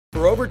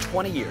For over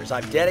 20 years,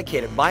 I've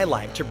dedicated my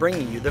life to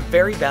bringing you the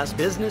very best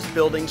business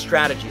building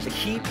strategies to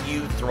keep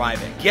you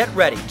thriving. Get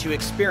ready to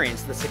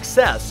experience the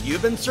success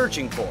you've been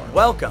searching for.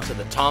 Welcome to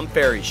the Tom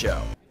Ferry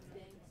Show.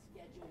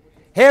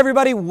 Hey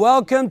everybody,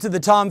 welcome to the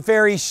Tom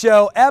Ferry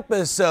Show,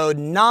 episode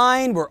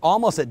 9. We're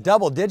almost at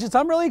double digits.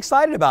 I'm really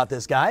excited about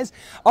this, guys.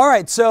 All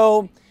right,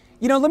 so,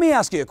 let me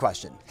ask you a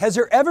question. Has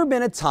there ever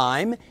been a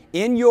time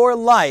in your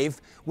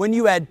life when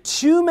you had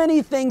too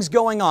many things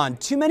going on,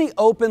 too many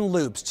open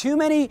loops, too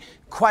many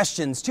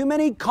questions, too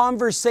many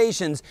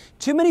conversations,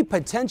 too many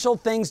potential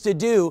things to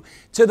do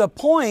to the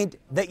point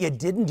that you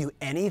didn't do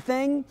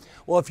anything?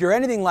 Well, if you're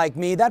anything like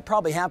me, that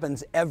probably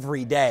happens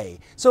every day.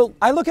 So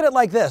I look at it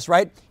like this,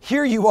 right?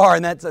 Here you are,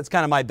 and that's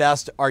kind of my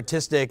best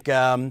artistic,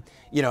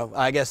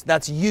 I guess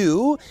that's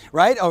you,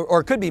 right?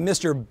 Or it could be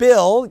Mr.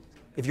 Bill.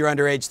 If you're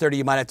under age 30,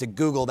 you might have to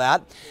Google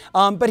that.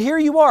 But here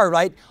you are,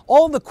 right?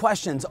 All the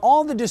questions,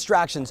 all the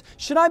distractions.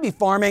 Should I be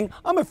farming?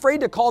 I'm afraid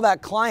to call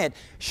that client.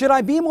 Should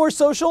I be more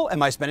social?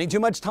 Am I spending too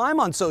much time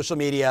on social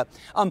media?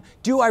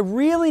 Do I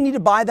really need to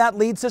buy that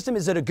lead system?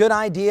 Is it a good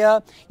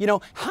idea?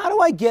 How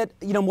do I get,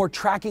 more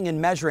tracking and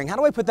measuring? How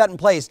do I put that in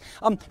place?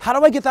 How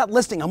do I get that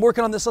listing? I'm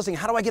working on this listing.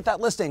 How do I get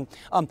that listing?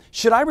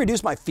 Should I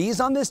reduce my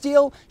fees on this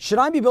deal? Should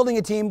I be building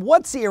a team?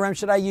 What CRM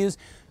should I use?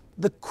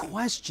 The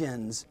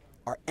questions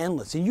are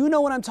endless. And you know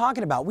what I'm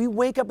talking about. We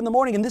wake up in the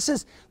morning, and this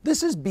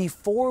is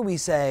before we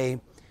say,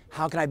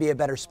 how can I be a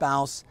better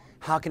spouse?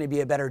 How can I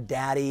be a better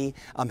daddy?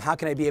 How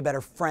can I be a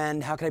better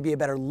friend? How can I be a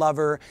better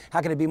lover?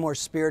 How can I be more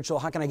spiritual?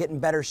 How can I get in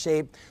better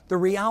shape? The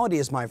reality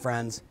is, my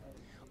friends,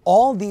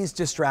 all these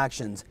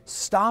distractions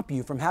stop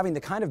you from having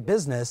the kind of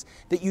business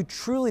that you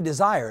truly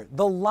desire,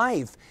 the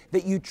life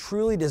that you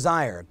truly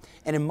desire.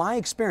 And in my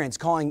experience,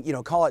 call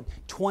it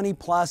 20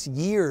 plus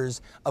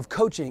years of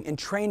coaching and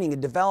training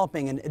and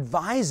developing and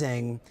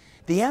advising,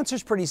 the answer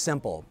is pretty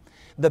simple.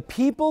 The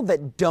people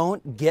that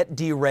don't get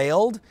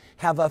derailed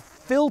have a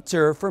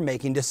filter for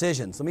making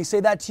decisions. Let me say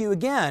that to you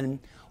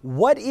again.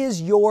 What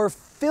is your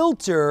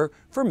filter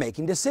for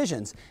making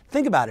decisions?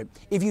 Think about it.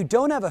 If you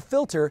don't have a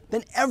filter,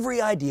 then every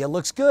idea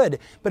looks good.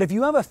 But if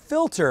you have a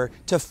filter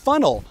to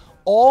funnel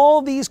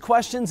all these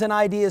questions and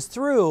ideas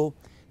through,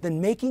 then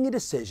making a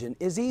decision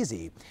is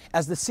easy.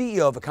 As the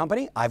CEO of a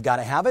company, I've got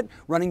to have it.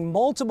 Running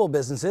multiple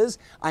businesses,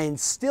 I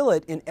instill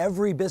it in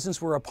every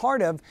business we're a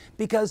part of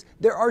because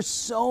there are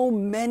so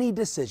many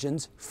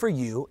decisions for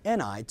you and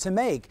I to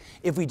make.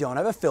 If we don't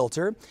have a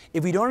filter,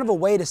 if we don't have a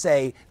way to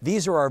say,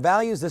 these are our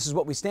values, this is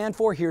what we stand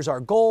for, here's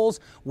our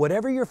goals,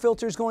 whatever your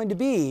filter is going to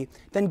be,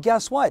 then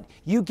guess what?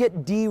 You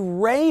get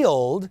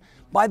derailed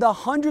by the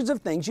hundreds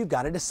of things you've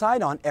got to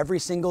decide on every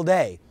single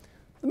day.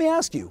 Let me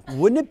ask you,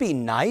 wouldn't it be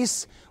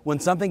nice when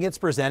something gets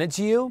presented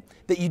to you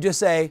that you just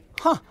say,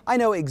 I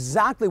know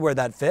exactly where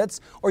that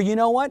fits, or you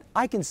know what,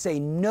 I can say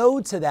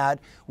no to that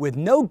with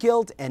no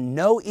guilt and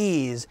no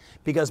ease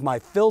because my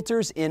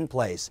filter's in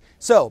place.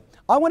 So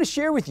I want to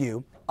share with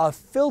you a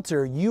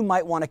filter you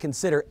might want to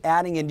consider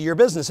adding into your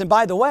business. And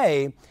by the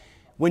way,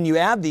 when you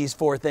add these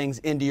 4 things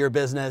into your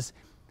business,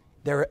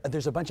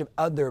 there's a bunch of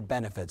other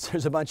benefits.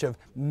 There's a bunch of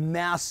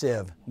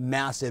massive,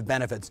 massive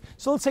benefits.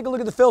 So let's take a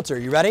look at the filter.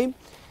 You ready?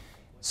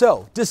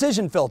 So,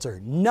 decision filter.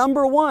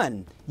 Number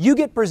 1, you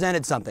get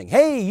presented something.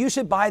 Hey, you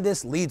should buy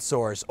this lead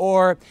source,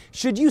 or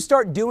should you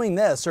start doing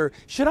this, or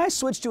should I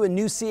switch to a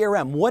new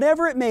CRM?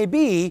 Whatever it may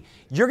be,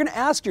 you're going to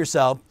ask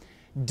yourself,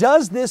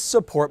 does this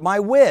support my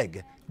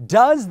WIG?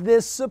 Does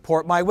this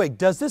support my WIG?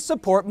 Does this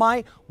support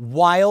my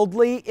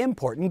wildly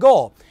important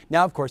goal?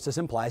 Now, of course, this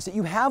implies that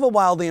you have a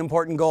wildly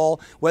important goal,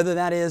 whether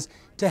that is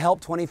to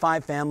help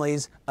 25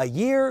 families a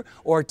year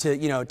or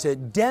to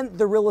dent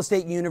the real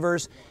estate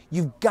universe.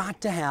 You've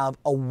got to have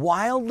a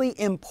wildly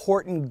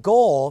important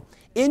goal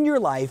in your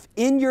life,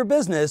 in your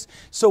business.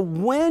 So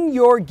when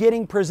you're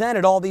getting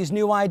presented all these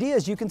new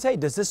ideas, you can say,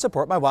 does this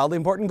support my wildly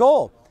important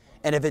goal?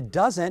 And if it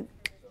doesn't,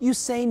 you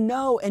say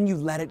no and you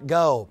let it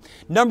go.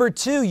 Number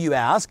 2, you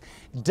ask,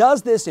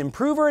 does this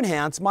improve or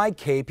enhance my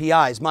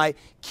KPIs, my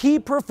key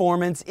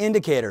performance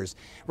indicators,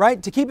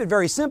 right? To keep it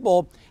very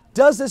simple,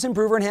 does this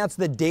improve or enhance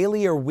the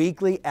daily or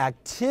weekly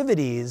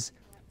activities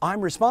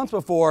I'm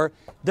responsible for?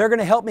 They're going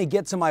to help me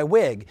get to my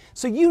WIG.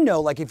 So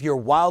like if your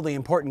wildly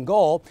important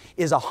goal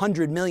is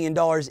 $100 million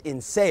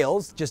in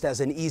sales, just as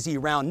an easy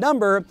round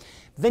number,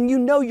 then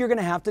you're going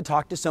to have to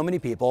talk to so many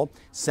people,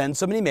 send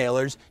so many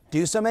mailers,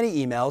 do so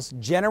many emails,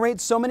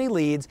 generate so many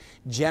leads,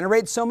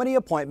 generate so many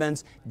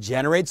appointments,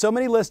 generate so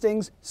many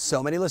listings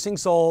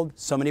sold,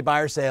 so many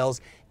buyer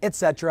sales,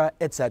 etc.,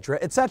 etc.,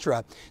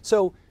 etc.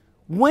 So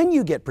when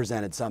you get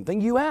presented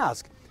something, you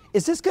ask,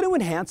 is this going to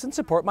enhance and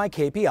support my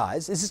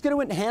KPIs? Is this going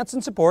to enhance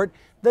and support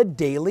the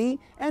daily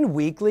and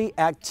weekly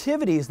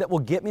activities that will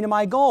get me to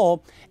my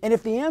goal? And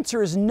if the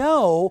answer is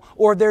no,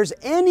 or there's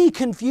any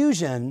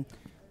confusion,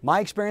 my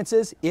experience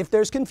is if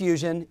there's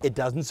confusion, it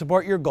doesn't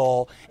support your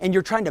goal, and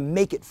you're trying to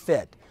make it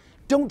fit.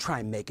 Don't try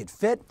and make it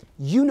fit.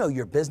 You know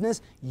your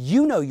business.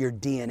 You know your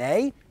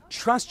DNA.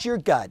 Trust your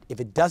gut. If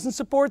it doesn't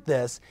support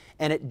this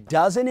and it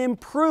doesn't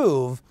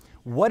improve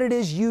what it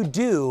is you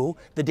do,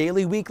 the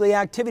daily, weekly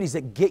activities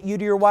that get you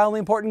to your wildly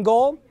important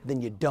goal,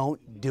 then you don't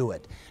do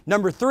it.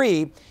 Number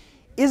 3,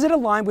 is it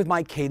aligned with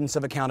my cadence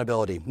of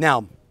accountability?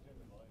 Now,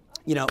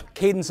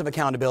 cadence of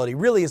accountability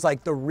really is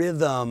like the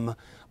rhythm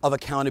of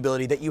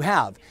accountability that you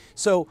have.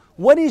 So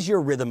what is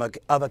your rhythm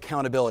of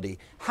accountability?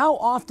 How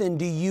often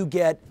do you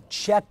get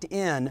checked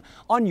in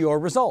on your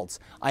results?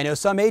 I know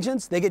some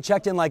agents, they get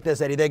checked in like this,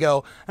 Eddie. They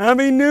go,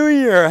 Happy New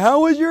Year,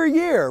 how was your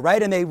year,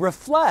 right? And they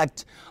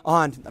reflect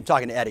on, I'm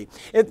talking to Eddie,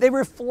 if they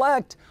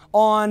reflect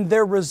on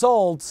their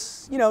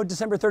results,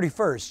 December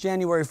 31st,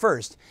 January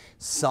 1st.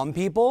 Some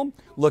people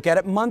look at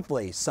it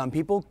monthly, some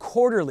people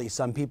quarterly,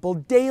 some people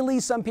daily,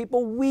 some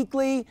people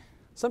weekly.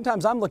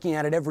 Sometimes I'm looking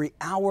at it every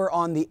hour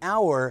on the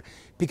hour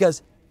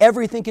because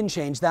everything can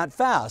change that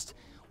fast.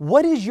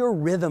 What is your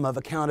rhythm of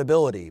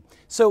accountability?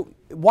 So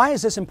why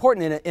is this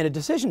important in a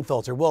decision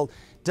filter? Well,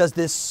 does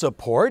this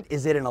support?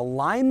 Is it in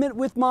alignment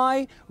with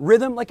my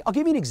rhythm? Like, I'll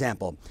give you an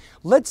example.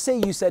 Let's say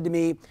you said to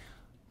me,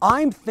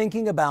 I'm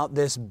thinking about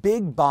this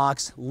big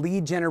box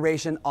lead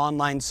generation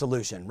online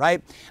solution,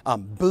 right?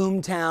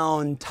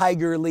 Boomtown,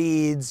 Tiger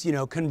Leads,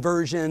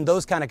 Conversion,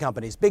 those kind of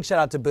companies. Big shout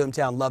out to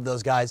Boomtown, love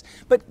those guys,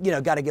 but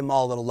got to give them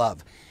all a little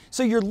love.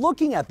 So you're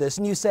looking at this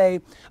and you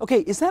say, okay,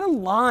 is that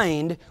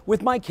aligned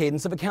with my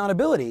cadence of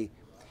accountability?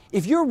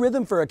 If your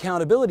rhythm for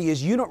accountability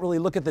is you don't really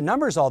look at the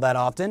numbers all that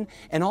often,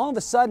 and all of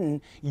a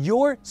sudden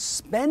you're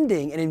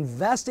spending and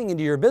investing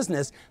into your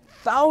business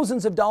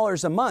thousands of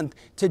dollars a month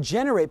to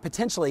generate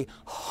potentially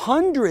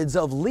hundreds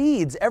of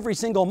leads every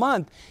single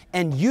month,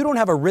 and you don't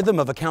have a rhythm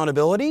of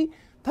accountability,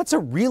 that's a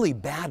really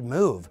bad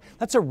move.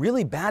 That's a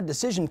really bad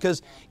decision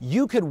because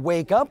you could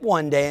wake up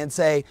one day and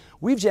say,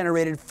 we've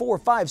generated 4,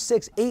 5,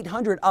 6,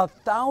 800,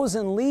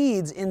 1,000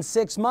 leads in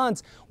 6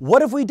 months.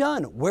 What have we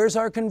done? Where's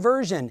our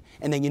conversion?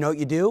 And then you know what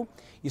you do?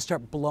 You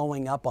start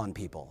blowing up on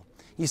people.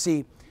 You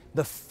see,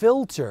 the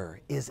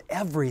filter is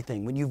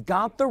everything. When you've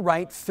got the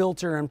right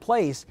filter in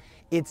place,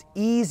 it's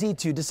easy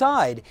to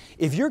decide.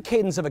 If your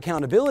cadence of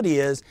accountability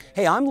is,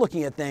 hey, I'm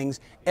looking at things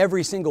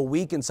every single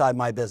week inside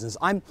my business.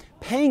 I'm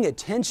paying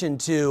attention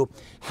to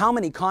how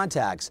many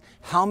contacts,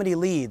 how many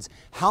leads,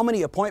 how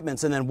many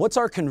appointments, and then what's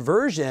our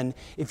conversion.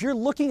 If you're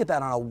looking at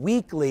that on a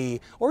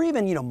weekly or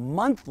even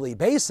monthly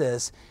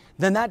basis,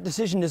 then that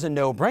decision is a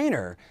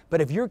no-brainer.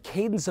 But if your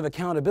cadence of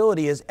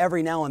accountability is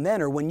every now and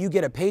then, or when you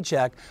get a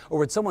paycheck, or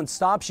when someone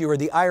stops you, or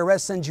the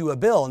IRS sends you a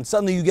bill, and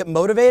suddenly you get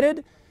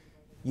motivated,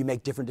 you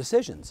make different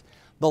decisions.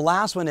 The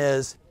last one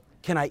is,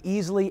 can I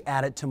easily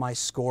add it to my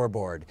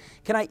scoreboard?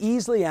 Can I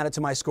easily add it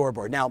to my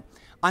scoreboard? Now,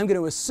 I'm going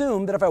to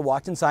assume that if I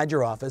walked inside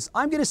your office,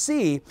 I'm going to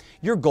see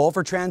your goal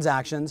for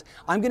transactions.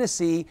 I'm going to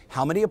see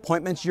how many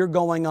appointments you're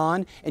going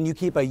on, and you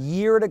keep a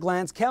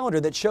year-at-a-glance calendar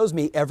that shows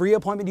me every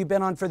appointment you've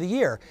been on for the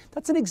year.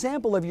 That's an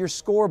example of your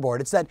scoreboard.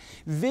 It's that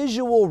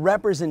visual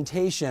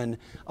representation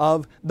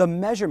of the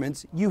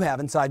measurements you have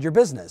inside your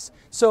business.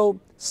 So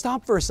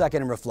stop for a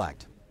second and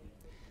reflect.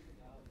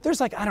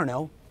 There's like, I don't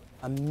know,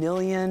 1.2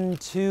 million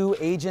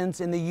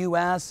agents in the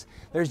US.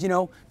 There's,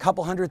 a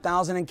couple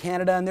 100,000 in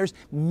Canada, and there's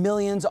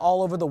millions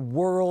all over the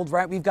world,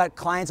 right? We've got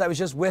clients. I was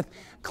just with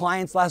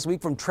clients last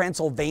week from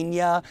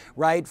Transylvania,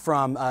 right?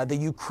 From the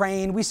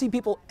Ukraine. We see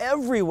people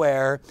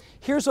everywhere.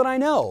 Here's what I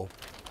know.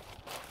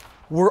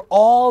 We're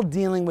all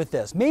dealing with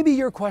this. Maybe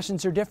your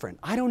questions are different.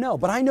 I don't know,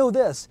 but I know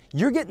this.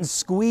 You're getting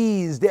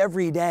squeezed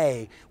every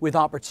day with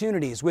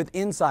opportunities, with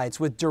insights,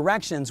 with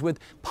directions, with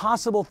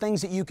possible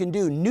things that you can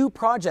do, new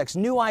projects,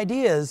 new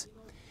ideas.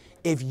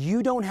 If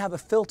you don't have a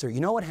filter, you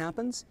know what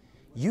happens?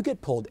 You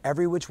get pulled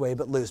every which way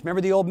but loose.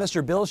 Remember the old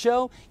Mr. Bill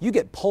show? You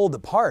get pulled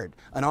apart.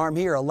 An arm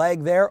here, a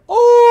leg there.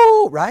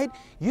 Oh, right?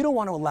 You don't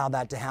want to allow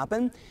that to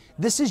happen.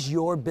 This is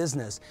your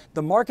business.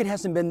 The market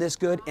hasn't been this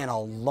good in a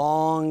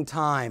long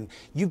time.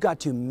 You've got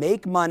to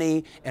make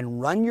money and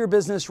run your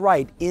business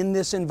right in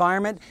this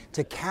environment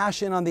to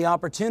cash in on the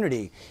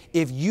opportunity.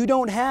 If you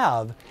don't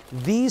have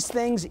these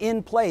things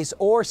in place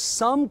or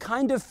some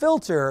kind of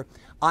filter,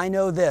 I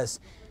know this.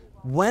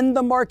 When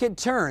the market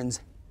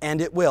turns,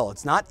 and it will,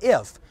 it's not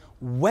if,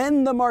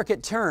 when the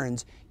market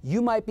turns,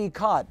 you might be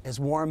caught. As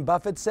Warren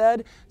Buffett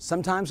said,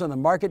 sometimes when the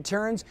market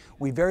turns,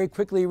 we very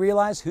quickly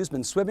realize who's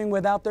been swimming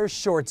without their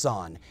shorts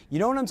on. You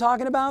know what I'm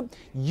talking about?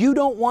 You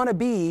don't want to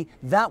be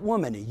that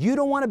woman. You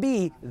don't want to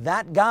be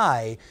that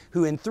guy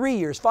who in 3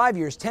 years, 5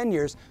 years, 10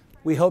 years,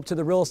 we hope to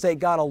the real estate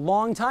God a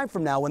long time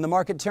from now when the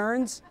market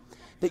turns,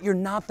 that you're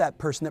not that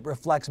person that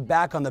reflects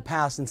back on the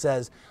past and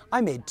says,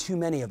 I made too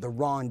many of the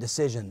wrong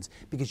decisions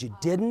because you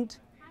didn't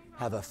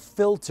have a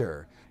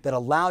filter that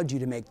allowed you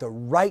to make the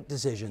right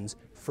decisions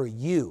for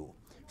you,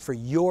 for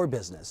your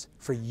business,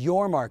 for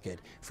your market,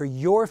 for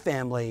your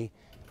family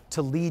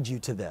to lead you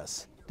to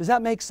this. Does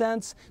that make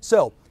sense?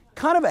 So,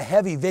 kind of a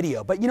heavy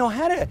video, but I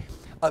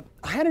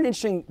had an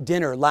interesting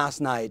dinner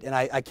last night, and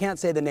I can't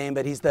say the name,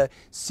 but he's the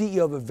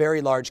CEO of a very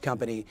large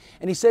company,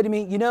 and he said to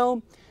me,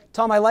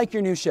 Tom, I like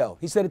your new show.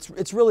 He said,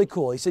 it's really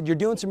cool. He said, you're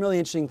doing some really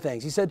interesting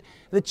things. He said,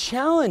 the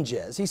challenge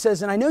is, he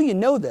says, and I know you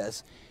know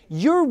this,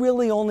 you're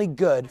really only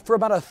good for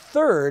about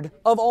 1/3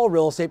 of all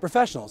real estate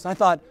professionals. And I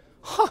thought,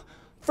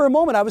 For a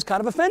moment, I was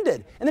kind of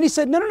offended. And then he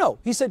said, no.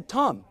 He said,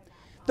 Tom,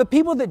 the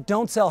people that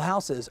don't sell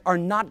houses are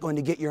not going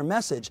to get your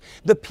message.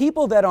 The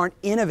people that aren't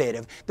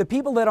innovative, the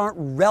people that aren't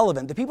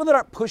relevant, the people that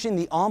aren't pushing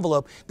the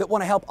envelope, that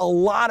want to help a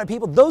lot of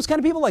people, those kind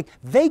of people, like,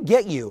 they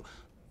get you.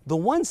 The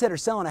ones that are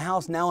selling a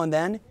house now and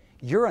then,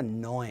 you're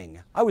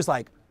annoying. I was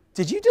like,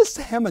 did you just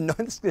say I'm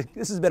annoying?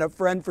 This has been a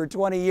friend for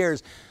 20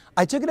 years.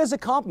 I took it as a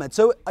compliment.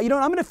 So, you know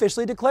what, I'm going to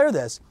officially declare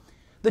this.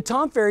 The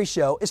Tom Ferry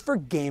Show is for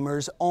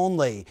gamers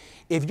only.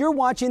 If you're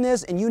watching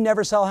this and you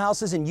never sell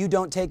houses and you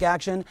don't take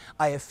action,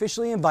 I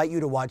officially invite you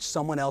to watch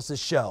someone else's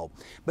show.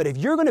 But if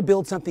you're going to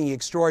build something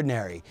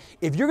extraordinary,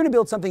 if you're going to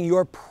build something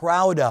you're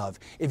proud of,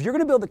 if you're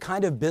going to build the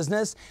kind of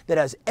business that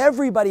has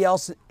everybody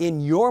else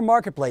in your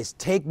marketplace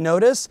take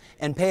notice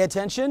and pay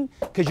attention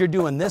because you're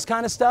doing this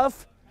kind of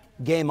stuff,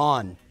 game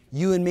on.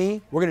 You and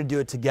me, we're going to do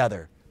it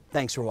together.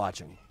 Thanks for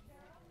watching.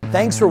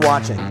 Thanks for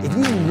watching. If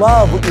you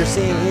love what you're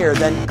seeing here,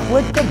 then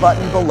click the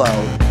button below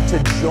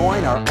to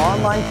join our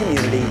online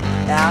community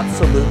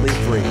absolutely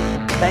free.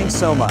 Thanks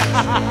so much.